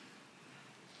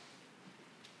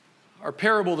Our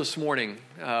parable this morning,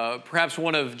 perhaps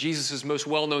one of Jesus' most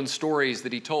well-known stories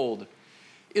that he told,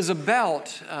 is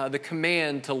about the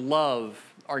command to love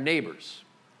our neighbors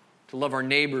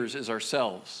as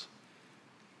ourselves.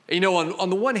 And on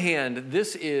the one hand,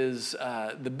 this is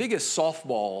the biggest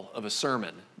softball of a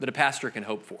sermon that a pastor can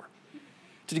hope for.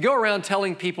 To go around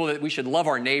telling people that we should love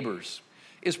our neighbors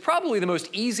is probably the most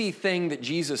easy thing that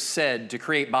Jesus said to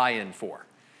create buy-in for.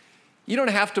 You don't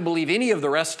have to believe any of the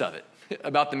rest of it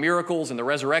about the miracles and the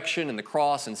resurrection and the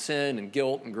cross and sin and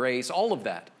guilt and grace, all of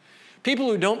that.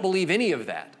 People who don't believe any of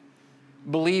that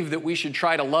believe that we should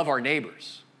try to love our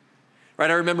neighbors. Right?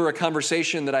 I remember a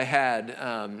conversation that I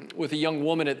had with a young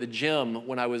woman at the gym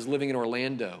when I was living in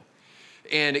Orlando.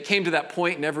 And it came to that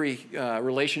point in every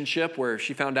relationship where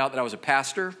she found out that I was a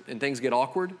pastor and things get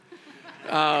awkward.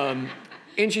 And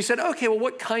she said, okay, well,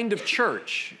 what kind of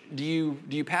church do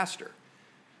you pastor?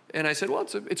 And I said, well,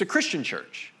 it's a Christian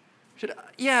church. She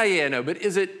said, no, but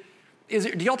is it,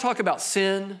 do y'all talk about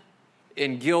sin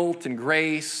and guilt and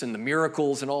grace and the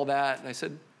miracles and all that? And I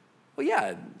said, well,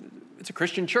 yeah, it's a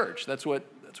Christian church. That's what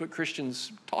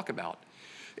Christians talk about.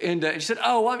 And she said,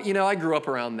 I grew up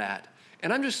around that.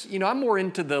 And I'm just, I'm more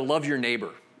into the love your neighbor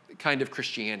kind of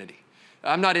Christianity.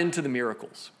 I'm not into the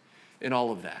miracles and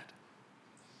all of that.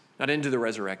 Not into the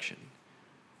resurrection.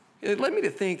 It led me to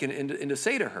think and to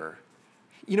say to her,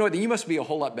 you must be a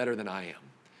whole lot better than I am.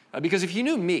 Because if you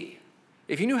knew me,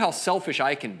 if you knew how selfish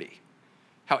I can be,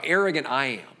 how arrogant I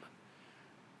am,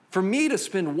 for me to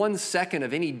spend 1 second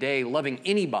of any day loving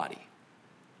anybody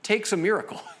takes a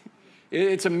miracle.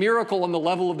 It's a miracle on the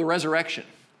level of the resurrection.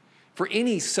 For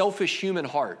any selfish human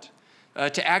heart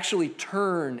to actually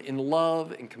turn in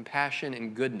love and compassion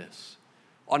and goodness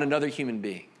on another human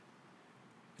being.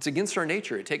 It's against our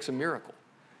nature. It takes a miracle.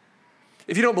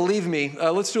 If you don't believe me,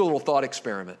 let's do a little thought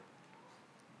experiment.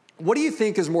 What do you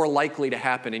think is more likely to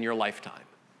happen in your lifetime?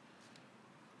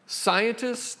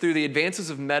 Scientists, through the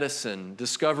advances of medicine,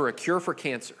 discover a cure for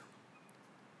cancer.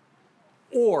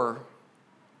 Or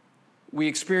we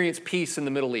experience peace in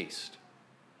the Middle East.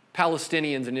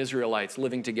 Palestinians and Israelites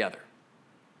living together.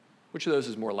 Which of those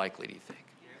is more likely, do you think?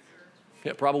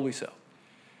 Yeah, probably so.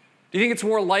 Do you think it's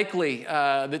more likely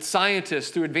that scientists,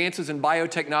 through advances in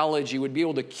biotechnology, would be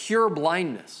able to cure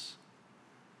blindness?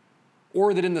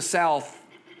 Or that in the South,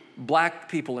 black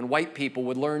people and white people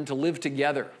would learn to live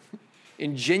together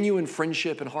in genuine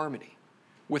friendship and harmony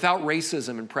without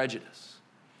racism and prejudice?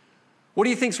 What do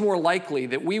you think is more likely,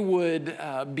 that we would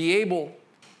be able,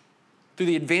 through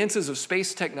the advances of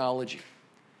space technology,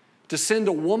 to send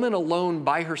a woman alone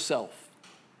by herself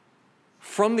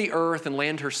from the earth and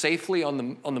land her safely on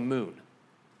the moon?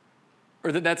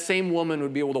 Or that same woman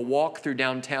would be able to walk through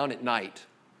downtown at night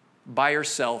by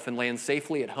herself and land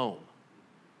safely at home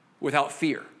without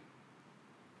fear,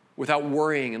 without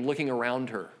worrying and looking around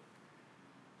her?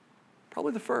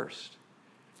 Probably the first.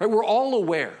 Right? We're all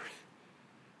aware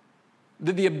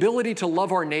that the ability to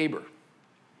love our neighbor,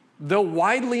 though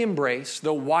widely embraced,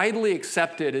 though widely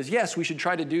accepted as, yes, we should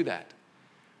try to do that,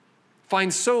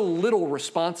 finds so little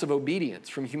responsive obedience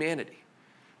from humanity.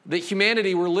 That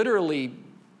humanity, we're literally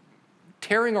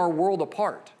tearing our world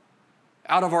apart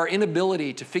out of our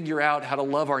inability to figure out how to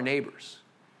love our neighbors,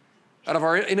 out of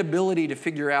our inability to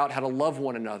figure out how to love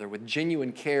one another with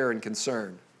genuine care and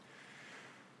concern.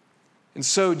 And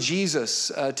so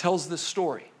Jesus tells this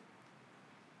story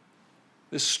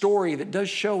that does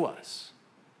show us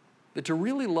that to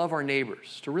really love our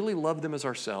neighbors, to really love them as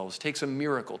ourselves, takes a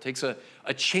miracle, takes a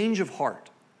change of heart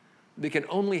that can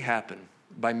only happen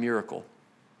by miracle.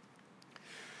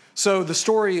 So the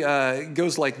story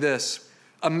goes like this.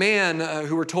 A man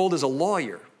who we're told is a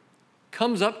lawyer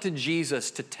comes up to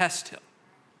Jesus to test him.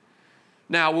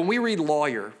 Now, when we read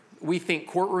lawyer, we think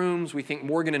courtrooms, we think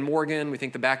Morgan & Morgan, we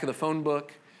think the back of the phone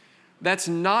book. That's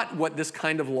not what this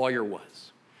kind of lawyer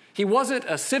was. He wasn't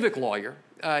a civic lawyer.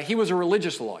 He was a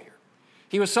religious lawyer.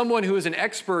 He was someone who was an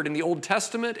expert in the Old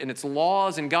Testament and its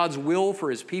laws and God's will for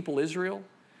his people Israel.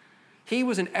 He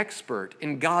was an expert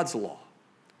in God's law.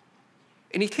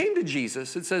 And he came to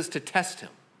Jesus, it says, to test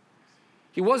him.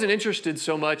 He wasn't interested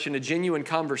so much in a genuine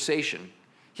conversation.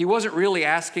 He wasn't really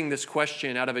asking this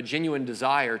question out of a genuine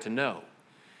desire to know.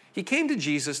 He came to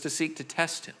Jesus to seek to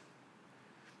test him.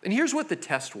 And here's what the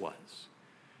test was.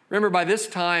 Remember, by this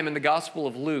time in the Gospel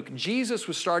of Luke, Jesus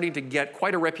was starting to get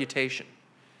quite a reputation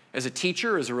as a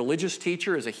teacher, as a religious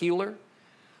teacher, as a healer.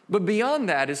 But beyond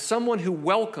that, as someone who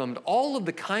welcomed all of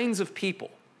the kinds of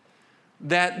people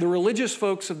that the religious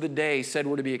folks of the day said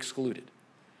were to be excluded.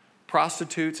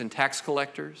 Prostitutes and tax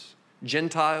collectors,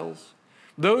 Gentiles,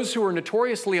 those who were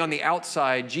notoriously on the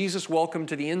outside, Jesus welcomed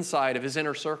to the inside of his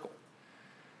inner circle.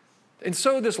 And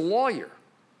so this lawyer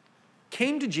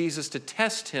came to Jesus to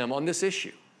test him on this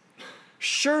issue.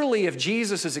 Surely if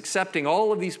Jesus is accepting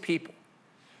all of these people,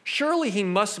 surely he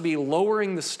must be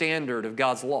lowering the standard of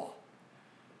God's law,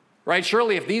 right?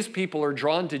 Surely if these people are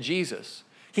drawn to Jesus,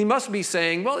 he must be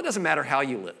saying, well, it doesn't matter how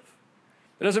you live.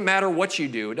 It doesn't matter what you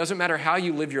do. It doesn't matter how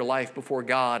you live your life before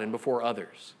God and before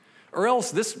others. Or else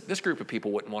this group of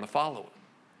people wouldn't want to follow him.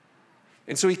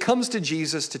 And so he comes to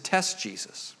Jesus to test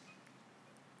Jesus.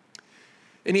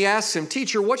 And he asks him,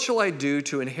 "Teacher, what shall I do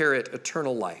to inherit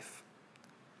eternal life?"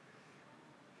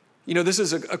 You know, this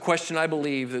is a question I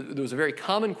believe that was a very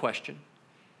common question.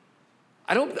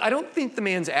 I don't think the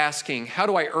man's asking, how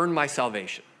do I earn my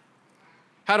salvation?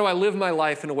 How do I live my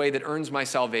life in a way that earns my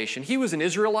salvation? He was an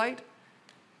Israelite.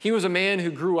 He was a man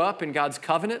who grew up in God's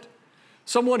covenant,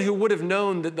 someone who would have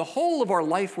known that the whole of our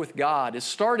life with God is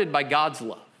started by God's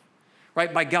love,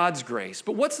 right? By God's grace.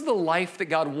 But what's the life that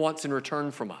God wants in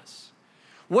return from us?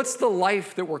 What's the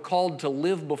life that we're called to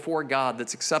live before God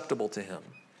that's acceptable to him?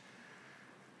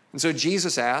 And so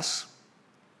Jesus asks,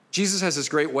 Jesus has this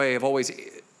great way of always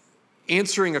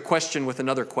answering a question with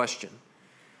another question.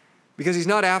 Because he's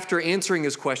not after answering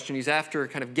his question, he's after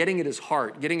kind of getting at his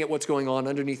heart, getting at what's going on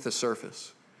underneath the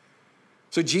surface.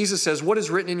 So Jesus says, "What is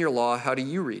written in your law? How do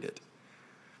you read it?"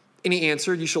 And he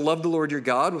answered, "You shall love the Lord your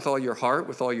God with all your heart,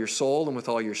 with all your soul, and with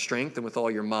all your strength, and with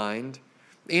all your mind,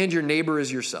 and your neighbor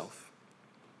as yourself."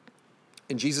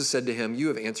 And Jesus said to him, "You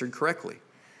have answered correctly.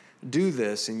 Do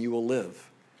this and you will live."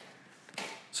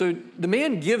 So the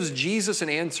man gives Jesus an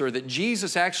answer that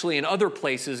Jesus actually in other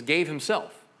places gave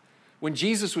himself. When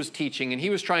Jesus was teaching and he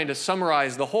was trying to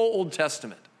summarize the whole Old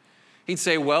Testament, he'd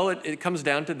say, well, it comes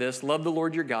down to this: love the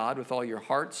Lord your God with all your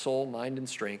heart, soul, mind, and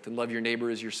strength, and love your neighbor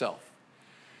as yourself.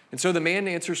 And so the man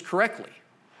answers correctly.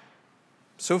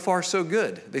 So far, so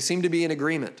good. They seem to be in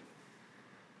agreement.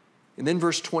 And then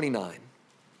verse 29.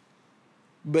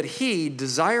 But he,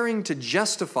 desiring to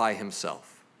justify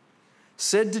himself,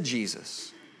 said to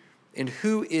Jesus, "And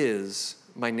who is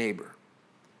my neighbor?"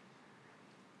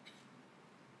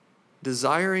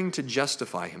 Desiring to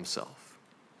justify himself.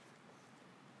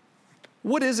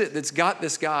 What is it that's got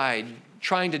this guy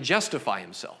trying to justify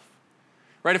himself?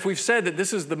 Right? If we've said that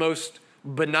this is the most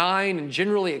benign and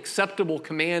generally acceptable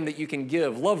command that you can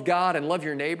give, love God and love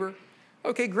your neighbor,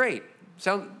 okay, great.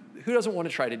 Who doesn't want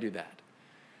to try to do that?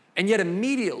 And yet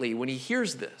immediately when he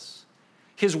hears this,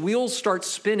 his wheels start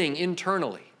spinning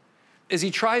internally as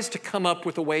he tries to come up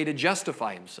with a way to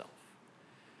justify himself.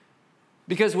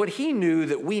 Because what he knew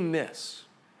that we miss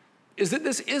is that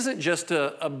this isn't just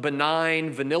a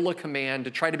benign, vanilla command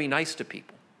to try to be nice to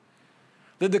people.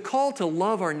 That the call to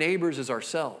love our neighbors as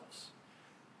ourselves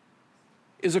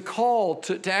is a call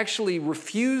to actually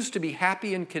refuse to be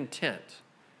happy and content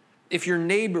if your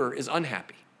neighbor is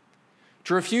unhappy.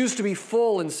 To refuse to be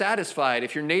full and satisfied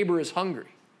if your neighbor is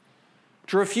hungry.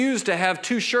 To refuse to have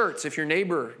 2 shirts if your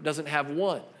neighbor doesn't have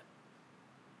one.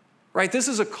 Right? This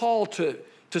is a call to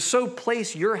so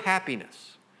place your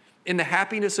happiness in the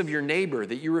happiness of your neighbor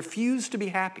that you refuse to be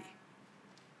happy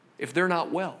if they're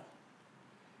not well.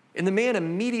 And the man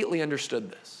immediately understood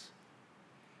this.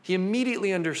 He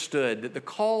immediately understood that the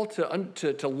call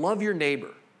to love your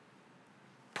neighbor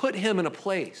put him in a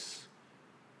place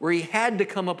where he had to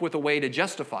come up with a way to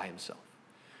justify himself,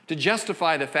 to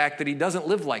justify the fact that he doesn't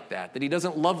live like that he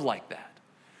doesn't love like that.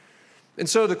 And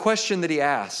so the question that he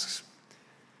asks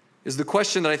is the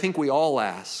question that I think we all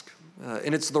ask,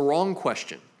 and it's the wrong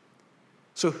question.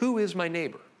 So who is my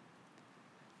neighbor?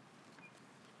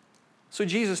 So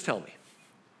Jesus, tell me,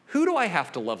 who do I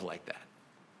have to love like that?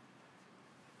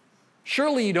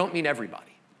 Surely you don't mean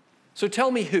everybody. So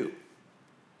tell me who.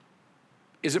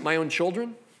 Is it my own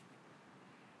children?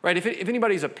 Right? If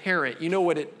anybody's a parent, you know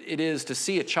what it is to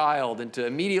see a child and to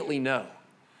immediately know,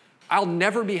 I'll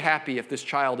never be happy if this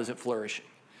child isn't flourishing.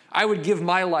 I would give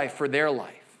my life for their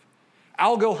life.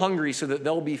 I'll go hungry so that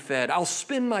they'll be fed. I'll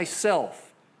spend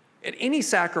myself at any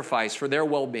sacrifice for their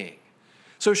well-being.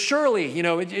 So surely,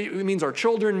 it means our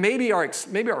children, maybe our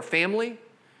family,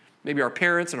 maybe our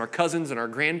parents and our cousins and our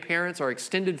grandparents, our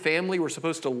extended family, we're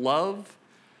supposed to love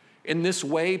in this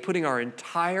way, putting our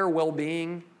entire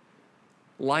well-being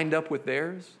lined up with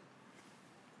theirs.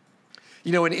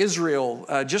 In Israel,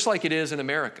 just like it is in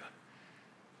America,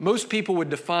 most people would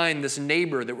define this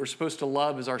neighbor that we're supposed to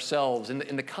love as ourselves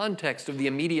in the context of the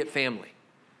immediate family.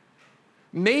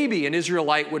 Maybe an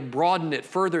Israelite would broaden it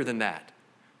further than that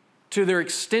to their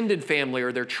extended family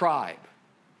or their tribe,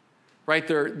 right?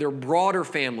 Their broader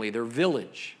family, their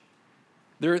village.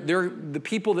 They're the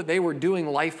people that they were doing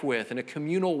life with in a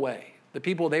communal way, the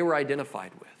people they were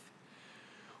identified with.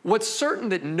 What's certain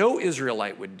that no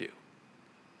Israelite would do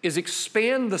is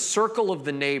expand the circle of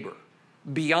the neighbor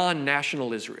beyond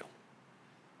national Israel.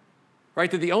 Right?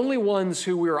 That the only ones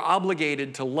who we are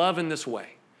obligated to love in this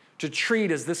way, to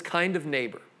treat as this kind of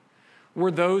neighbor,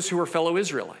 were those who were fellow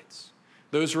Israelites.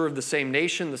 Those who are of the same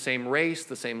nation, the same race,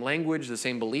 the same language, the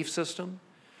same belief system.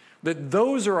 That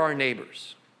those are our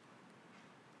neighbors.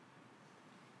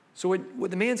 So what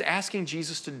the man's asking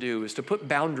Jesus to do is to put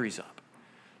boundaries up,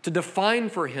 to define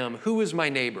for him who is my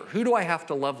neighbor, who do I have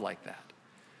to love like that?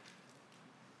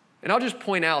 And I'll just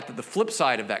point out that the flip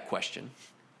side of that question,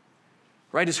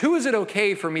 right, is who is it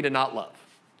okay for me to not love?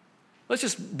 Let's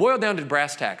just boil down to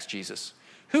brass tacks, Jesus.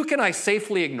 Who can I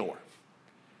safely ignore?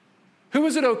 Who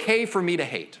is it okay for me to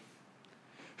hate?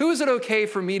 Who is it okay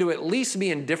for me to at least be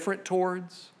indifferent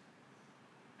towards?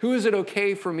 Who is it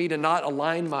okay for me to not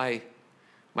align my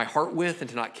heart with and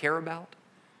to not care about?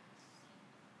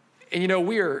 And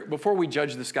before we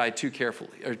judge this guy too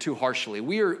carefully or too harshly,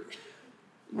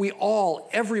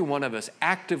 every one of us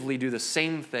actively do the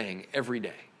same thing every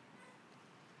day.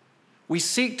 We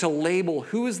seek to label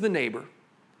who is the neighbor,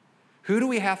 who do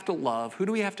we have to love, who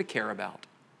do we have to care about,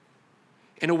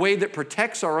 in a way that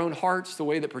protects our own hearts, the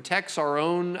way that protects our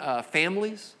own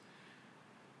families.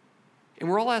 And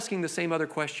we're all asking the same other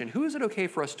question: who is it okay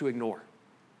for us to ignore?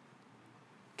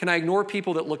 Can I ignore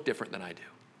people that look different than I do?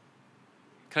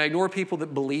 Can I ignore people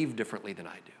that believe differently than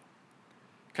I do?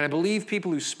 Can I believe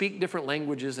people who speak different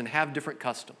languages and have different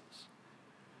customs?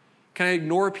 Can I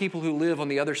ignore people who live on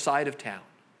the other side of town?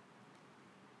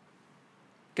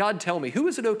 God, tell me, who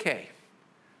is it okay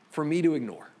for me to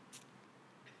ignore?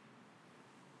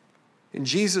 And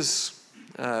Jesus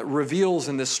reveals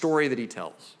in this story that he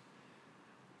tells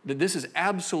that this is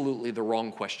absolutely the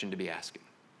wrong question to be asking.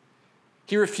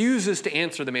 He refuses to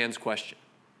answer the man's question.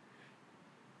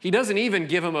 He doesn't even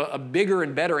give him a bigger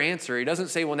and better answer. He doesn't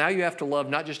say, well, now you have to love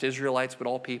not just Israelites, but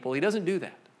all people. He doesn't do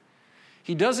that.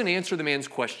 He doesn't answer the man's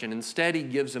question. Instead, he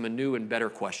gives him a new and better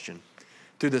question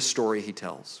through this story he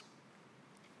tells.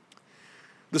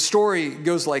 The story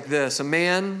goes like this. A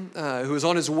man who was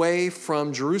on his way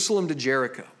from Jerusalem to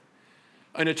Jericho,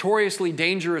 a notoriously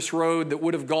dangerous road that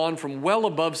would have gone from well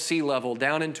above sea level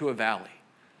down into a valley,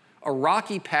 a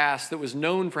rocky pass that was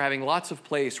known for having lots of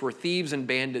place where thieves and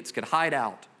bandits could hide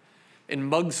out and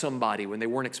mug somebody when they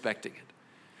weren't expecting it.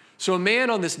 So a man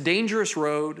on this dangerous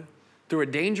road, through a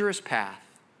dangerous path,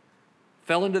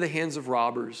 fell into the hands of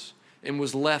robbers and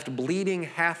was left bleeding,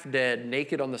 half dead,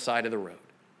 naked on the side of the road.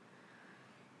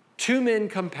 Two men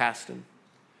come past him.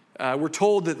 We're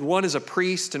told that one is a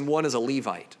priest and one is a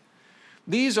Levite.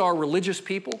 These are religious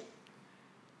people.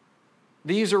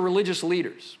 These are religious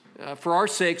leaders. For our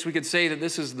sakes, we could say that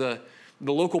this is the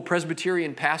local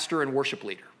Presbyterian pastor and worship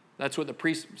leader. That's what the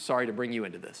priest, sorry to bring you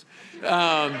into this.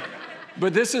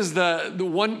 But this is the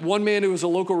one man who was a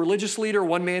local religious leader,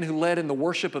 one man who led in the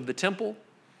worship of the temple.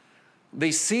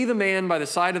 They see the man by the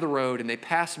side of the road and they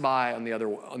pass by on the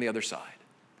other side.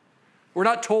 We're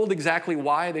not told exactly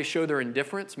why they show their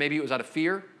indifference. Maybe it was out of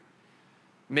fear.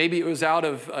 Maybe it was out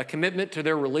of a commitment to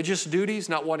their religious duties,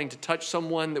 not wanting to touch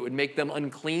someone that would make them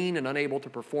unclean and unable to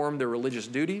perform their religious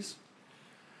duties.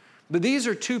 But these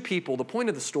are two people, the point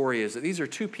of the story is that these are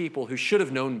two people who should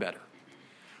have known better.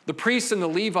 The priests and the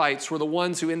Levites were the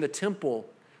ones who in the temple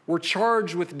were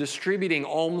charged with distributing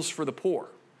alms for the poor.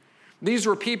 These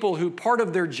were people who part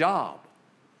of their job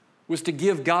was to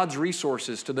give God's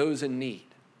resources to those in need.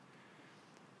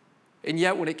 And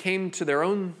yet when it came to their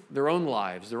own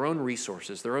lives, their own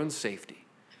resources, their own safety,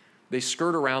 they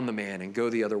skirt around the man and go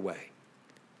the other way.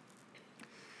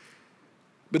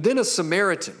 But then a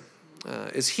Samaritan,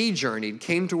 as he journeyed,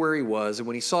 came to where he was, and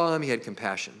when he saw him, he had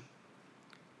compassion.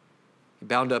 He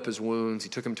bound up his wounds. He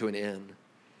took him to an inn.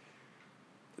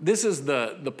 This is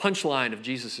the punchline of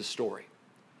Jesus' story,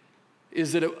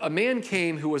 is that a man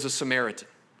came who was a Samaritan.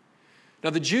 Now,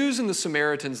 the Jews and the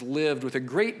Samaritans lived with a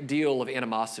great deal of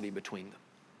animosity between them.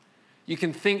 You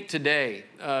can think today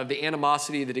of the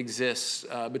animosity that exists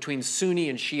between Sunni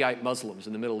and Shiite Muslims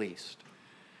in the Middle East.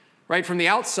 Right? From the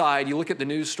outside, you look at the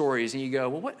news stories and you go,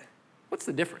 well, what's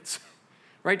the difference?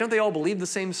 Right? Don't they all believe the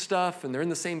same stuff and they're in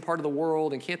the same part of the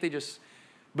world and can't they just...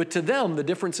 But to them, the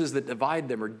differences that divide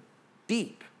them are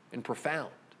deep and profound.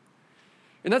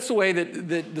 And that's the way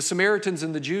that the Samaritans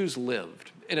and the Jews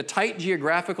lived, in a tight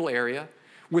geographical area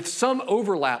with some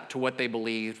overlap to what they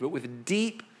believed, but with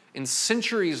deep and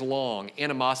centuries-long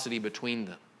animosity between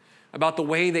them about the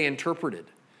way they interpreted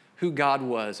who God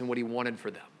was and what he wanted for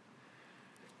them.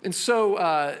 And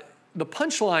so the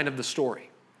punchline of the story,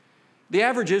 the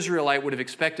average Israelite would have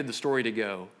expected the story to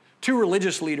go, two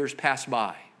religious leaders passed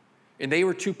by, and they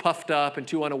were too puffed up and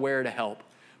too unaware to help.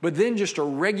 But then just a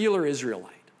regular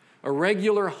Israelite A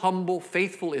regular, humble,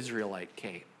 faithful Israelite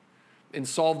came and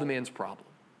solved the man's problem.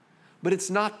 But it's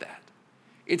not that.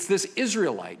 It's this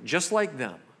Israelite, just like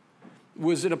them,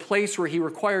 was in a place where he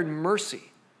required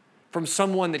mercy from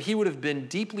someone that he would have been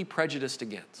deeply prejudiced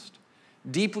against,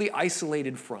 deeply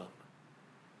isolated from.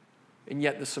 And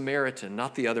yet the Samaritan,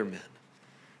 not the other men,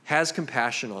 has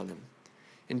compassion on him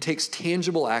and takes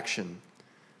tangible action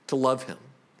to love him.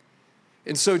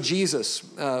 And so Jesus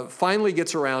finally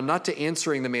gets around not to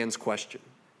answering the man's question.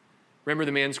 Remember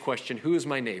the man's question, who is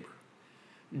my neighbor?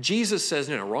 Jesus says,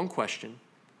 no, wrong question.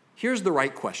 Here's the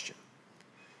right question.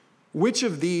 Which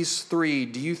of these three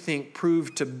do you think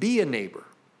proved to be a neighbor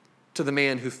to the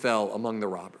man who fell among the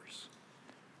robbers?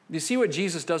 Do you see what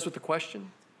Jesus does with the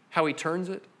question? How he turns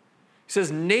it? He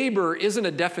says neighbor isn't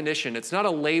a definition. It's not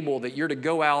a label that you're to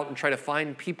go out and try to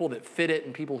find people that fit it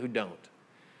and people who don't.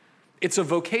 It's a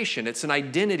vocation. It's an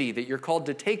identity that you're called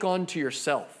to take on to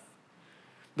yourself.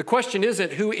 The question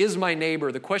isn't who is my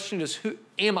neighbor? The question is, who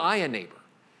am I a neighbor?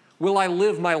 Will I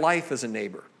live my life as a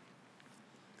neighbor?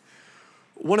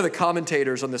 One of the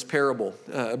commentators on this parable,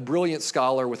 a brilliant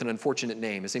scholar with an unfortunate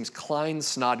name, his name's Klein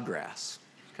Snodgrass.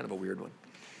 Kind of a weird one.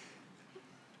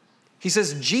 He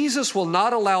says, Jesus will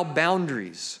not allow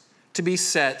boundaries to be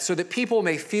set so that people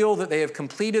may feel that they have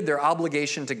completed their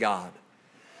obligation to God.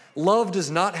 Love does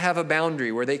not have a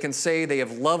boundary where they can say they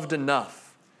have loved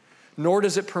enough, nor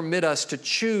does it permit us to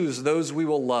choose those we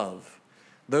will love,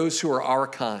 those who are our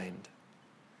kind.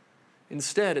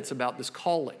 Instead, it's about this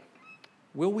calling.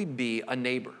 Will we be a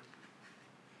neighbor?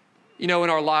 You know, in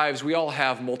our lives, we all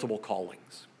have multiple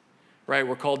callings, right?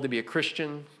 We're called to be a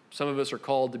Christian. Some of us are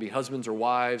called to be husbands or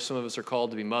wives. Some of us are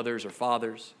called to be mothers or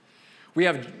fathers. We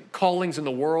have callings in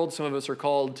the world. Some of us are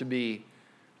called to be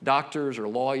doctors or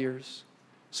lawyers.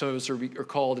 Some of us are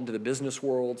called into the business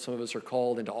world. Some of us are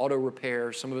called into auto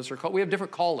repair. Some of us are called, we have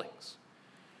different callings.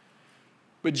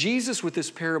 But Jesus with this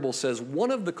parable says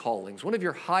one of the callings, one of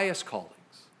your highest callings,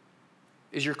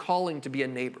 is your calling to be a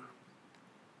neighbor.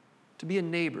 To be a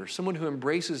neighbor, someone who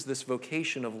embraces this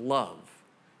vocation of love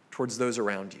towards those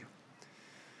around you.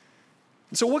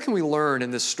 And so what can we learn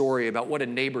in this story about what a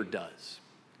neighbor does?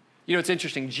 You know, it's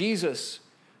interesting. Jesus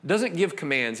doesn't give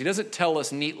commands. He doesn't tell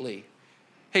us neatly,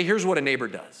 hey, here's what a neighbor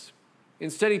does.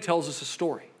 Instead, he tells us a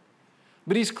story.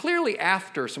 But he's clearly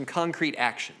after some concrete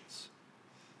actions,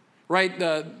 right?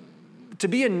 To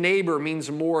be a neighbor means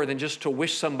more than just to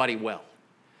wish somebody well.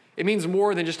 It means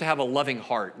more than just to have a loving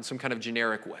heart in some kind of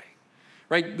generic way,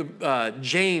 right?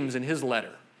 James in his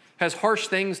letter has harsh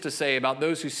things to say about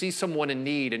those who see someone in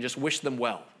need and just wish them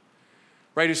well,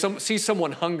 right? Who see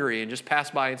someone hungry and just pass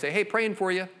by and say, hey, praying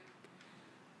for you.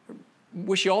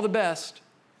 Wish you all the best.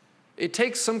 It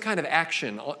takes some kind of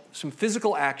action, some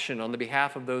physical action on the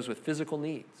behalf of those with physical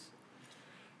needs.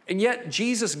 And yet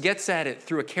Jesus gets at it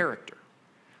through a character.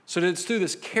 So that it's through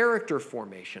this character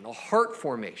formation, a heart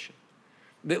formation,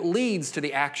 that leads to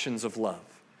the actions of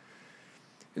love.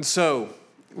 And so,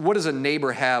 what does a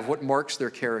neighbor have? What marks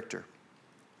their character?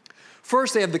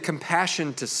 First, they have the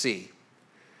compassion to see.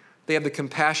 They have the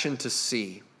compassion to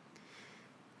see.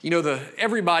 You know,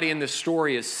 everybody in this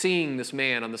story is seeing this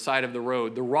man on the side of the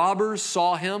road. The robbers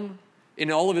saw him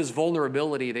in all of his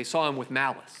vulnerability. They saw him with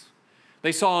malice.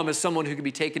 They saw him as someone who could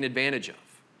be taken advantage of.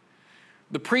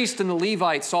 The priest and the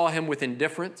Levite saw him with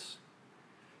indifference.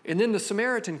 And then the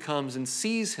Samaritan comes and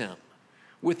sees him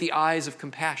with the eyes of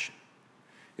compassion.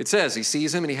 It says he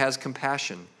sees him and he has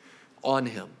compassion on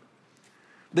him.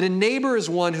 That a neighbor is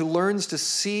one who learns to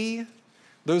see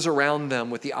those around them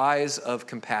with the eyes of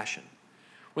compassion.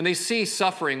 When they see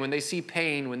suffering, when they see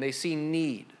pain, when they see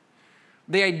need,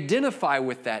 they identify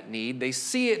with that need. They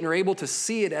see it and are able to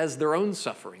see it as their own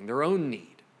suffering, their own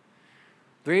need.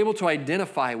 They're able to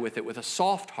identify with it with a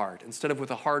soft heart instead of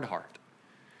with a hard heart.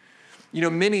 You know,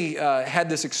 many had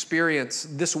this experience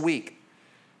this week.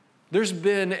 There's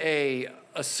been a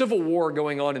civil war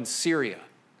going on in Syria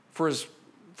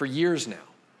for years now.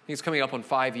 I think it's coming up on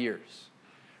 5 years.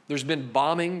 There's been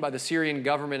bombing by the Syrian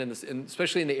government,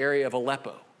 especially in the area of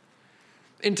Aleppo.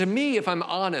 And to me, if I'm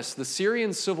honest, the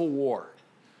Syrian civil war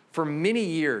for many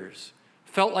years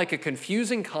felt like a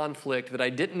confusing conflict that I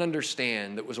didn't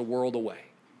understand that was a world away.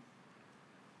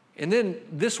 And then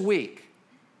this week,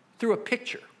 through a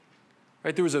picture,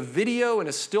 right, there was a video and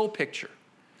a still picture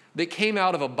that came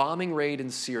out of a bombing raid in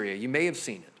Syria. You may have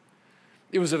seen it.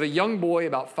 It was of a young boy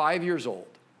about 5 years old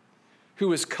who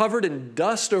was covered in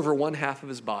dust over one half of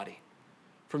his body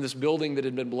from this building that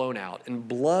had been blown out and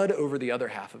blood over the other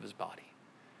half of his body.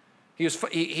 He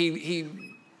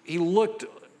looked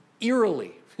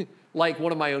eerily like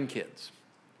one of my own kids.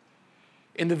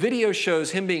 And the video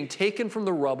shows him being taken from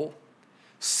the rubble,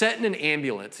 set in an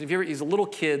ambulance. And he's a little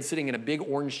kid sitting in a big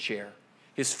orange chair.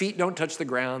 His feet don't touch the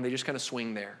ground. They just kind of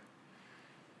swing there.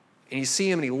 And you see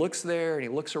him, and he looks there, and he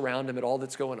looks around him at all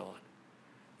that's going on.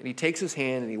 And he takes his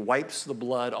hand, and he wipes the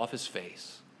blood off his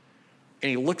face. And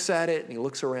he looks at it, and he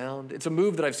looks around. It's a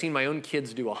move that I've seen my own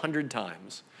kids do 100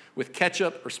 times with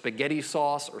ketchup or spaghetti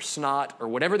sauce or snot or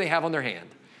whatever they have on their hand.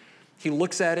 He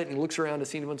looks at it, and he looks around to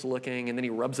see anyone's looking, and then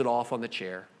he rubs it off on the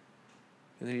chair.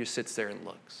 And then he just sits there and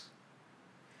looks.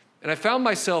 And I found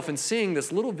myself in seeing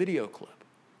this little video clip.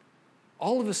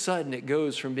 All of a sudden, it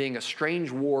goes from being a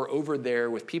strange war over there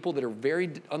with people that are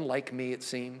very unlike me, it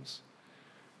seems,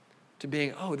 to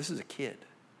being, oh, this is a kid.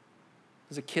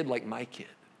 This is a kid like my kid.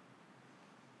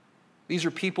 These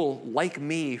are people like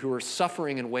me who are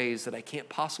suffering in ways that I can't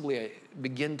possibly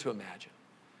begin to imagine.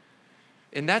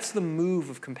 And that's the move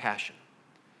of compassion.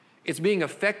 It's being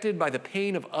affected by the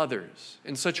pain of others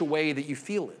in such a way that you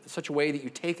feel it, in such a way that you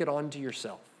take it onto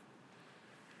yourself.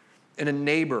 And a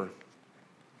neighbor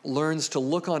learns to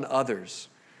look on others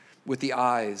with the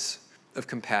eyes of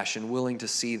compassion, willing to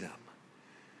see them.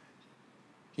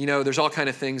 You know, there's all kinds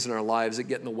of things in our lives that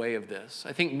get in the way of this.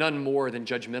 I think none more than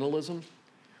judgmentalism.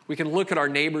 We can look at our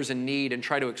neighbors in need and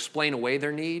try to explain away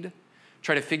their need,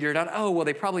 try to figure it out. Oh, well,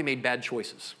 they probably made bad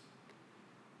choices.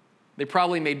 They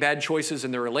probably made bad choices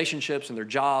in their relationships and their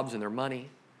jobs and their money.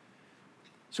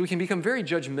 So we can become very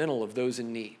judgmental of those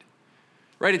in need.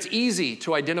 Right? It's easy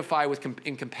to identify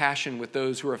in compassion with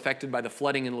those who are affected by the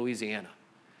flooding in Louisiana.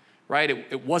 Right?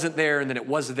 It wasn't there, and then it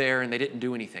was there, and they didn't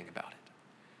do anything about it.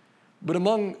 But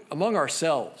among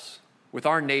ourselves, with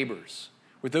our neighbors,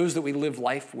 with those that we live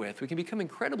life with, we can become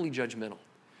incredibly judgmental.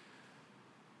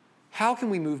 How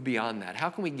can we move beyond that? How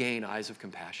can we gain eyes of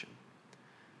compassion?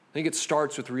 I think it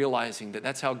starts with realizing that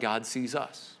that's how God sees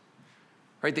us.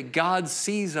 Right? That God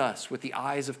sees us with the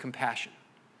eyes of compassion.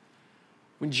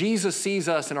 When Jesus sees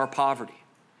us in our poverty,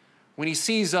 when he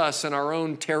sees us in our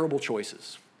own terrible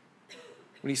choices,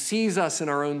 when he sees us in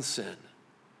our own sin,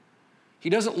 he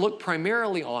doesn't look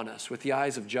primarily on us with the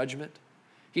eyes of judgment.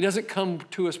 He doesn't come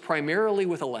to us primarily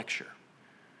with a lecture,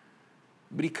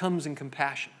 but he comes in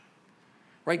compassion.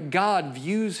 Right? God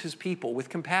views his people with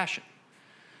compassion.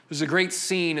 There's a great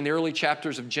scene in the early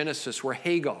chapters of Genesis where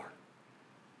Hagar,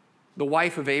 the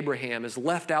wife of Abraham, is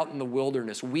left out in the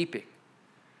wilderness weeping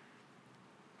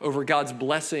over God's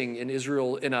blessing in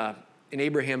Israel, in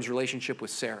Abraham's relationship with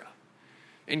Sarah.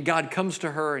 And God comes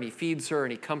to her and he feeds her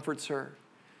and he comforts her.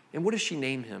 And what does she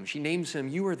name him? She names him,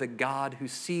 "You are the God who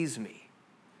sees me.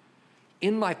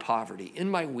 In my poverty, in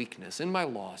my weakness, in my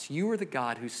loss, you are the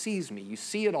God who sees me. You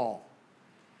see it all.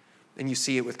 And you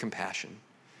see it with compassion."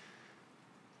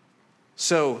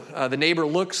 So the neighbor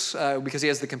looks because he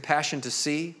has the compassion to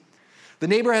see. The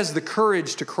neighbor has the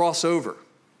courage to cross over.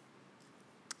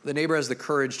 The neighbor has the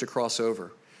courage to cross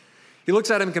over. He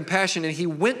looks at him in compassion and he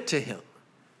went to him.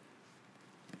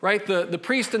 Right? The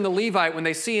priest and the Levite, when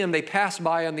they see him, they pass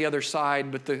by on the other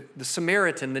side, but the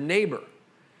Samaritan, the neighbor,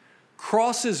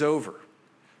 crosses over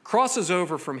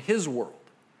from his world,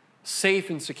 safe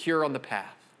and secure on the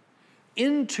path,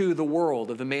 into the world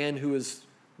of the man who is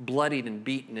bloodied and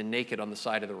beaten and naked on the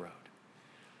side of the road.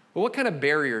 Well, what kind of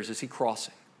barriers is he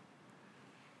crossing?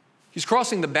 He's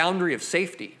crossing the boundary of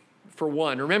safety, for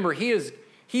one. Remember, he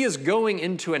is going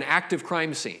into an active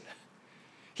crime scene.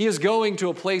 He is going to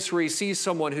a place where he sees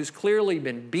someone who's clearly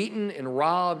been beaten and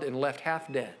robbed and left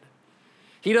half dead.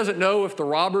 He doesn't know if the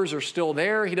robbers are still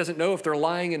there. He doesn't know if they're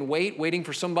lying in wait, waiting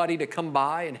for somebody to come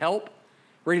by and help,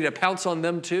 ready to pounce on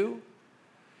them too.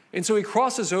 And so he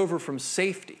crosses over from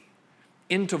safety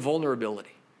into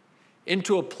vulnerability,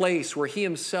 into a place where he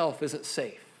himself isn't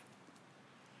safe.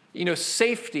 You know,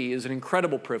 safety is an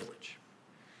incredible privilege.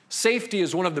 Safety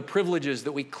is one of the privileges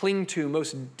that we cling to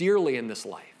most dearly in this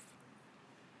life.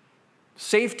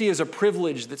 Safety is a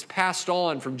privilege that's passed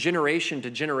on from generation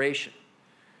to generation.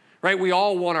 Right? We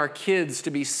all want our kids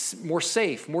to be more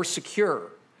safe, more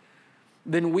secure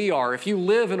than we are. If you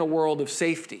live in a world of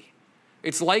safety,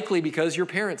 it's likely because your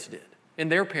parents did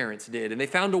and their parents did, and they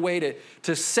found a way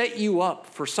to set you up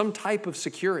for some type of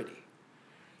security.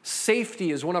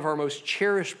 Safety is one of our most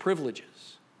cherished privileges.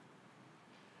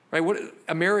 Right?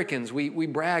 Americans, we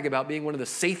brag about being one of the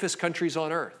safest countries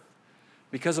on earth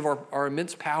because of our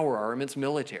immense power, our immense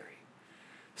military.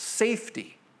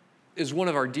 Safety is one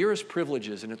of our dearest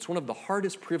privileges, and it's one of the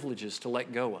hardest privileges to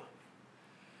let go of.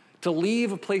 To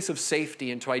leave a place of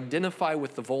safety and to identify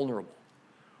with the vulnerable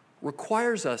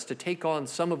requires us to take on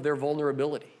some of their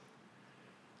vulnerability.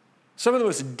 Some of the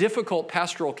most difficult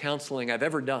pastoral counseling I've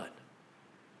ever done,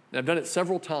 and I've done it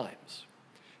several times,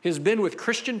 has been with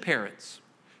Christian parents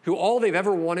who all they've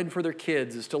ever wanted for their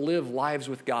kids is to live lives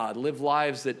with God, live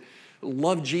lives that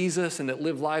love Jesus and that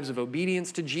live lives of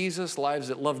obedience to Jesus, lives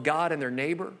that love God and their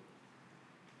neighbor.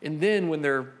 And then when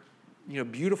their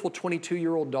beautiful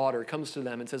 22-year-old daughter comes to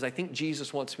them and says, I think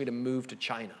Jesus wants me to move to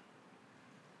China.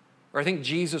 Or I think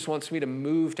Jesus wants me to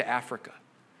move to Africa.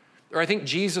 Or I think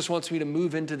Jesus wants me to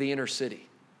move into the inner city.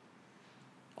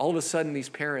 All of a sudden, these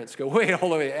parents go, wait,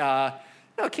 hold on,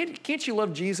 no, can't you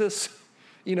love Jesus,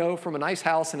 from a nice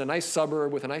house in a nice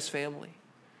suburb with a nice family?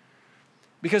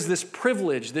 Because this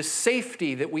privilege, this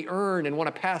safety that we earn and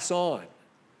want to pass on,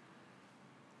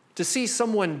 to see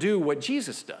someone do what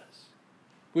Jesus does,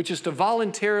 which is to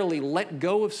voluntarily let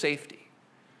go of safety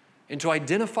and to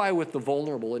identify with the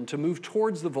vulnerable and to move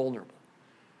towards the vulnerable,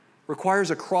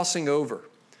 requires a crossing over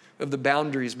of the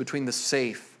boundaries between the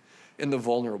safe and the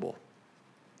vulnerable.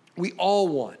 We all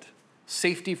want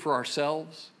safety for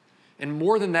ourselves, and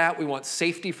more than that, we want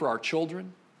safety for our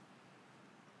children.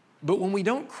 But when we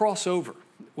don't cross over,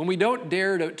 when we don't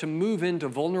dare to move into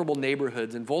vulnerable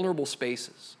neighborhoods and vulnerable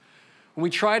spaces, when we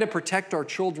try to protect our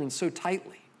children so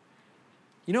tightly,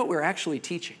 what we're actually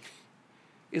teaching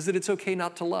is that it's okay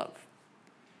not to love,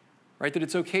 right? That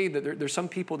it's okay, that there's some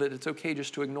people that it's okay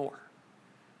just to ignore.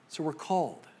 So we're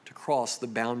called to cross the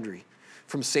boundary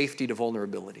from safety to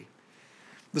vulnerability.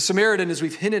 The Samaritan, as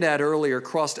we've hinted at earlier,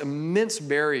 crossed immense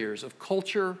barriers of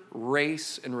culture,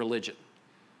 race, and religion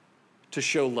to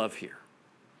show love here.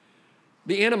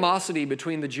 The animosity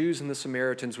between the Jews and the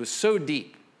Samaritans was so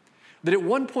deep that at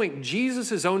one point,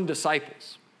 Jesus' own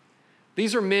disciples,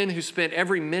 these are men who spent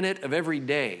every minute of every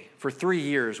day for 3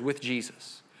 years with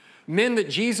Jesus, men that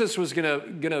Jesus was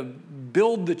gonna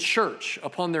build the church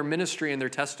upon their ministry and their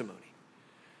testimony.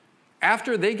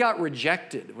 After they got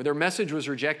rejected, when their message was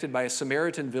rejected by a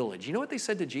Samaritan village, you know what they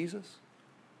said to Jesus?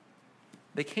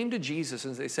 They came to Jesus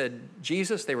and they said,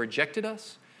 Jesus, they rejected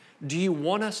us. Do you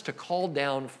want us to call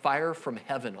down fire from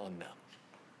heaven on them?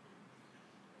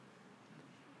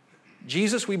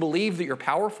 Jesus, we believe that you're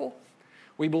powerful.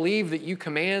 We believe that you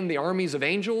command the armies of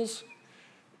angels.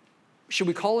 Should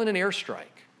we call in an airstrike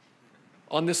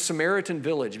on this Samaritan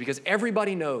village? Because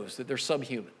everybody knows that they're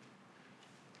subhuman.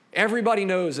 Everybody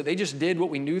knows that they just did what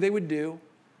we knew they would do.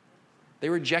 They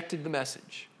rejected the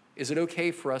message. Is it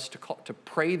okay for us to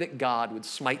pray that God would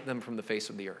smite them from the face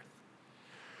of the earth?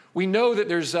 We know that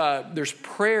there's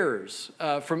prayers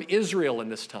from Israel in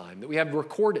this time that we have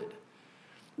recorded,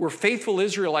 where faithful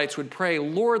Israelites would pray,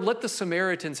 Lord, let the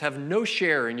Samaritans have no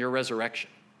share in your resurrection.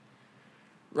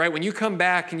 Right? When you come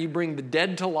back and you bring the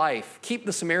dead to life, keep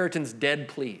the Samaritans dead,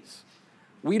 please.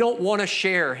 We don't want to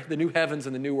share the new heavens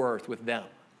and the new earth with them.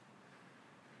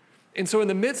 And so in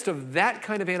the midst of that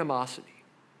kind of animosity,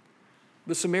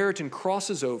 the Samaritan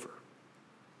crosses over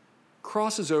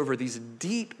these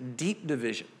deep, deep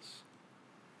divisions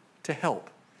to help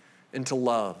and to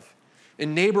love.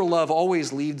 And neighbor love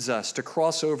always leads us to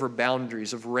cross over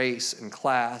boundaries of race and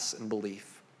class and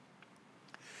belief.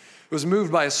 I was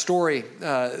moved by a story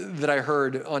that I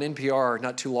heard on NPR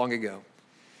not too long ago.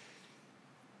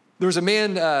 There was a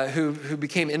man who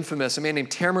became infamous, a man named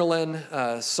Tamerlan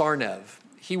Tsarnaev.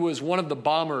 He was one of the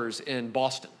bombers in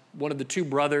Boston, one of the two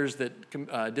brothers that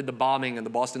did the bombing in the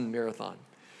Boston Marathon.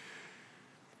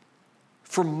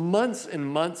 For months and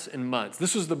months and months,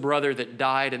 this was the brother that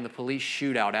died in the police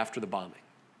shootout after the bombing.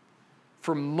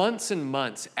 For months and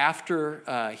months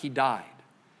after he died,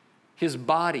 his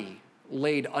body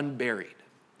laid unburied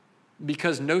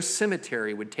because no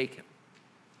cemetery would take him.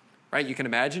 Right? You can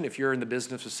imagine if you're in the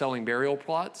business of selling burial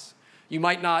plots, you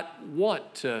might not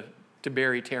want to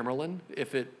bury Tamerlan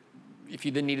if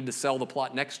you then needed to sell the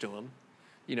plot next to him,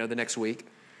 the next week.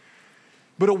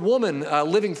 But a woman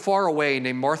living far away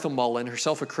named Martha Mullen,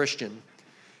 herself a Christian,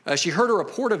 she heard a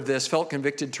report of this, felt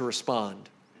convicted to respond.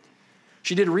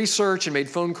 She did research and made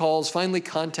phone calls, finally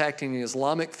contacting an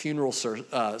Islamic funeral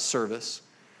service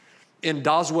in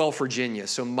Doswell, Virginia,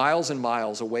 so miles and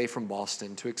miles away from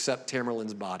Boston, to accept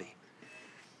Tamerlan's body.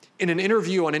 In an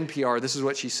interview on NPR, this is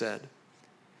what she said.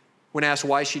 When asked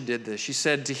why she did this, she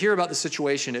said, to hear about the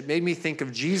situation, it made me think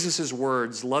of Jesus'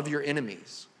 words, love your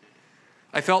enemies.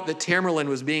 I felt that Tamerlan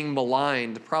was being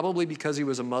maligned, probably because he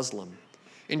was a Muslim.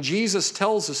 And Jesus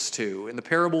tells us to, in the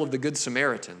parable of the Good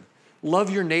Samaritan, love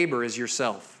your neighbor as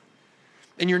yourself.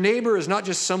 And your neighbor is not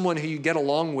just someone who you get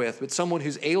along with, but someone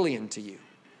who's alien to you.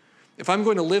 If I'm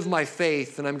going to live my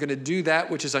faith, then I'm going to do that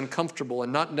which is uncomfortable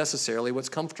and not necessarily what's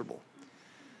comfortable.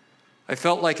 I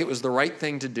felt like it was the right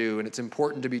thing to do, and it's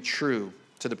important to be true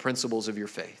to the principles of your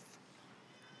faith.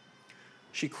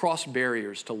 She crossed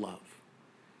barriers to love.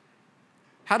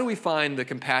 How do we find the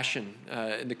compassion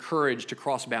and the courage to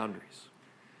cross boundaries?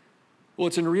 Well,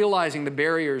 it's in realizing the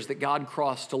barriers that God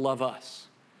crossed to love us.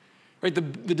 Right? The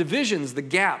divisions, the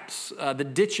gaps, the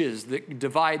ditches that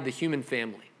divide the human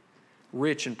family,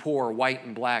 rich and poor, white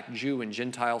and black, Jew and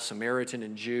Gentile, Samaritan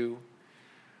and Jew.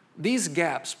 These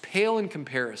gaps pale in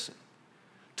comparison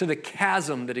to the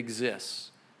chasm that exists.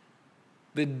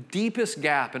 The deepest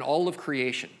gap in all of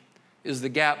creation is the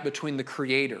gap between the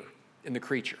Creator and the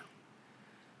creature.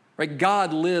 Right?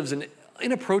 God lives in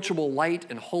inapproachable light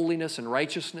and holiness and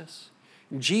righteousness.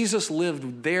 Jesus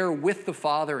lived there with the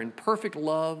Father in perfect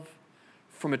love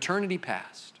from eternity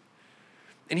past.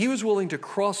 And he was willing to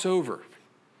cross over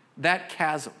that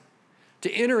chasm,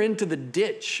 to enter into the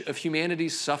ditch of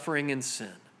humanity's suffering and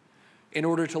sin in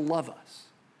order to love us,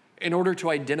 in order to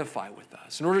identify with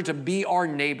us, in order to be our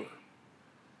neighbor.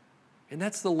 And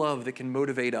that's the love that can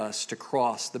motivate us to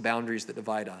cross the boundaries that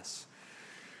divide us.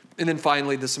 And then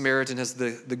finally, the Samaritan has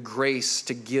the grace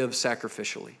to give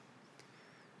sacrificially.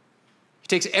 He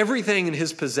takes everything in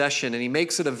his possession and he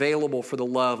makes it available for the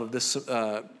love of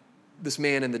this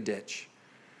man in the ditch.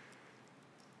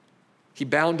 He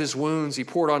bound his wounds, he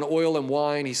poured on oil and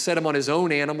wine, he set him on his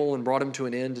own animal and brought him to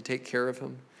an inn to take care of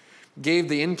him. Gave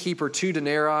the innkeeper 2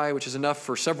 denarii, which is enough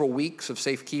for several weeks of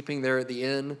safekeeping there at the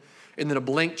inn, and then a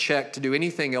blank check to do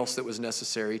anything else that was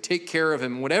necessary. Take care of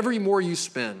him. Whatever more you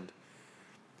spend,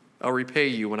 I'll repay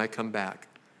you when I come back.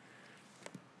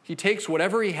 He takes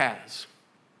whatever he has.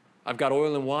 I've got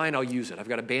oil and wine, I'll use it. I've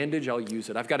got a bandage, I'll use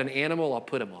it. I've got an animal, I'll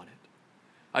put him on it.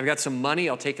 I've got some money,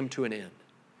 I'll take him to an inn.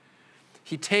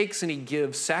 He takes and he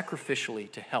gives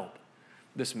sacrificially to help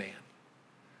this man.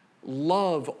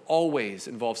 Love always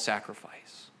involves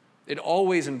sacrifice. It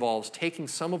always involves taking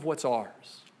some of what's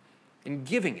ours and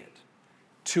giving it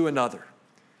to another,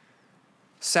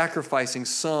 sacrificing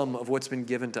some of what's been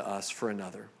given to us for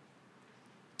another.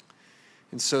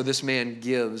 And so this man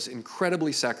gives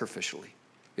incredibly sacrificially,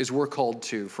 as we're called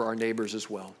to for our neighbors as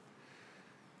well.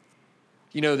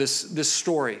 You know, this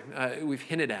story, we've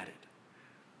hinted at it.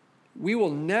 We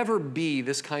will never be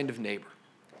this kind of neighbor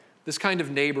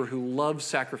who loves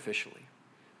sacrificially,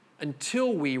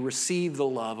 until we receive the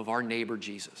love of our neighbor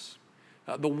Jesus,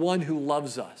 the one who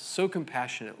loves us so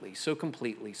compassionately, so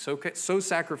completely, so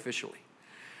sacrificially,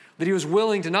 that he was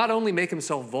willing to not only make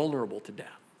himself vulnerable to death,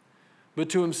 but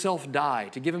to himself die,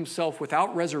 to give himself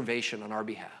without reservation on our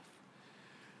behalf.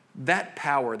 That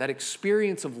power, that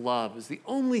experience of love is the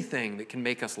only thing that can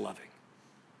make us loving.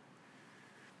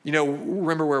 You know,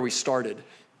 remember where we started.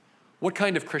 What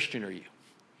kind of Christian are you?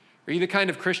 Are you the kind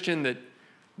of Christian that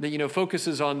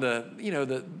focuses on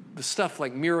the stuff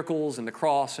like miracles and the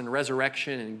cross and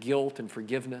resurrection and guilt and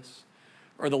forgiveness,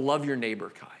 or the love your neighbor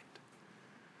kind?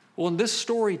 Well, and this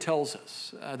story tells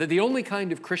us that the only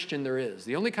kind of Christian there is,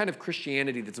 the only kind of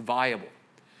Christianity that's viable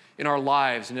in our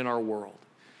lives and in our world,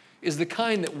 is the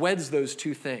kind that weds those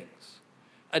two things: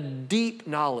 a deep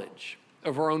knowledge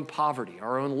of our own poverty,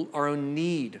 our own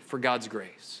need for God's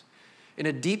grace, and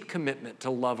a deep commitment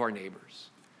to love our neighbors.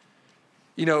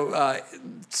 You know,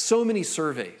 so many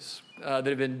surveys that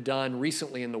have been done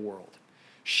recently in the world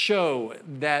show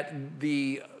that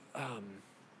the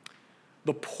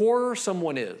poorer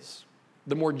someone is,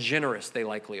 the more generous they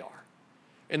likely are.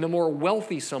 And the more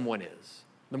wealthy someone is,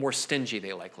 the more stingy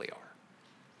they likely are.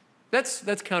 That's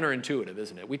counterintuitive,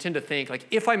 isn't it? We tend to think, like,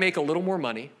 if I make a little more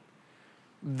money,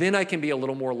 then I can be a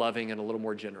little more loving and a little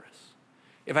more generous.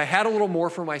 If I had a little more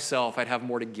for myself, I'd have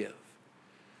more to give.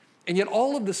 And yet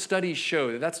all of the studies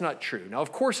show that that's not true. Now,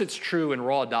 of course, it's true in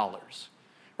raw dollars,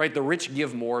 right? The rich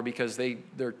give more because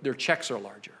their checks are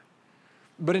larger.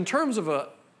 But in terms of a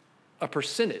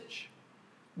percentage,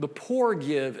 the poor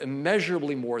give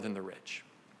immeasurably more than the rich.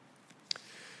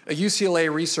 A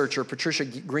UCLA researcher, Patricia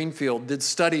Greenfield, did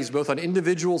studies both on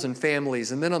individuals and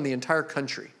families and then on the entire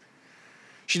country.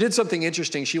 She did something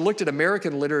interesting. She looked at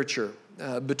American literature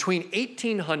between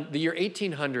the year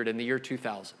 1800 and the year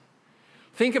 2000.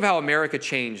 Think of how America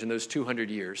changed in those 200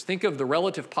 years. Think of the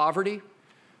relative poverty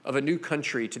of a new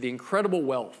country to the incredible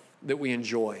wealth that we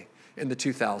enjoy in the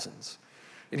 2000s.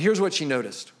 And here's what she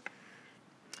noticed: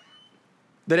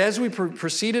 that as we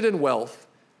proceeded in wealth,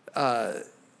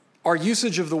 our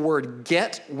usage of the word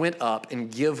get went up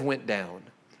and give went down.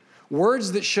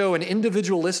 Words that show an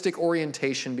individualistic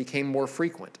orientation became more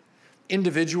frequent.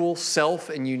 Individual, self,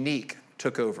 and unique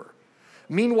took over.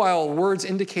 Meanwhile, words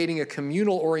indicating a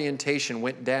communal orientation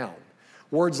went down.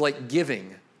 Words like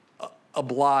giving,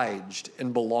 obliged,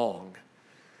 and belong.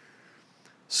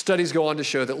 Studies go on to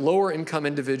show that lower income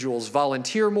individuals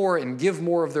volunteer more and give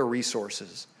more of their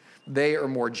resources. They are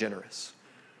more generous.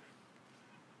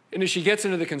 And as she gets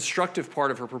into the constructive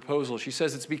part of her proposal, she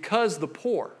says it's because the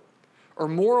poor are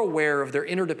more aware of their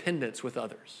interdependence with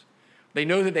others, They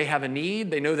know that they have a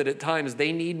need. They know that at times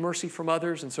they need mercy from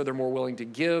others, and so they're more willing to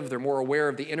give. They're more aware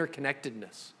of the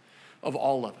interconnectedness of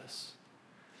all of us.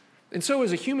 And so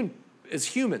as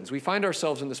humans, we find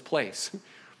ourselves in this place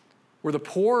where the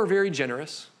poor are very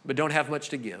generous but don't have much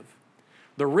to give.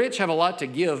 The rich have a lot to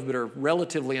give but are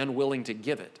relatively unwilling to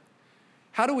give it.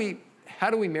 How do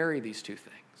we marry these two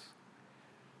things?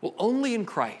 Well, only in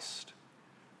Christ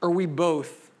are we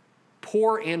both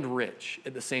poor and rich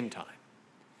at the same time.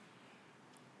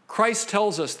 Christ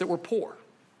tells us that we're poor.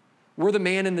 We're the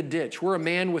man in the ditch. We're a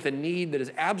man with a need that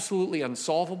is absolutely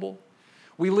unsolvable.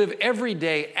 We live every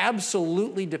day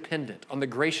absolutely dependent on the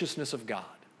graciousness of God.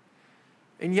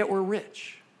 And yet we're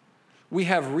rich. We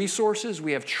have resources,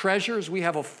 we have treasures, we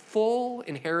have a full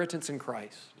inheritance in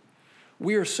Christ.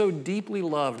 We are so deeply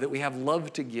loved that we have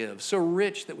love to give, so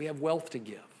rich that we have wealth to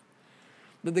give.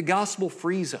 That the gospel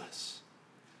frees us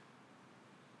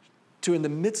to, in the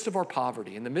midst of our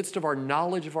poverty, in the midst of our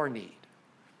knowledge of our need,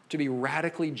 to be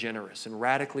radically generous and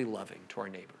radically loving to our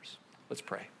neighbors. Let's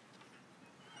pray.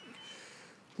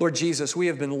 Lord Jesus, we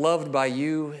have been loved by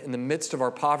you in the midst of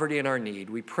our poverty and our need.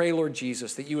 We pray, Lord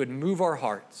Jesus, that you would move our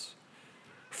hearts,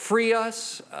 free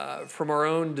us from our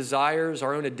own desires,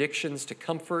 our own addictions to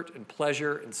comfort and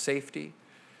pleasure and safety,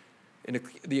 and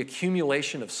the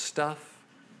accumulation of stuff.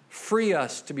 Free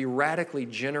us to be radically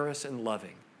generous and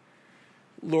loving.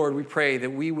 Lord, we pray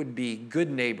that we would be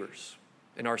good neighbors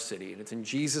in our city, and it's in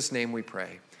Jesus' name we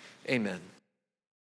pray. Amen.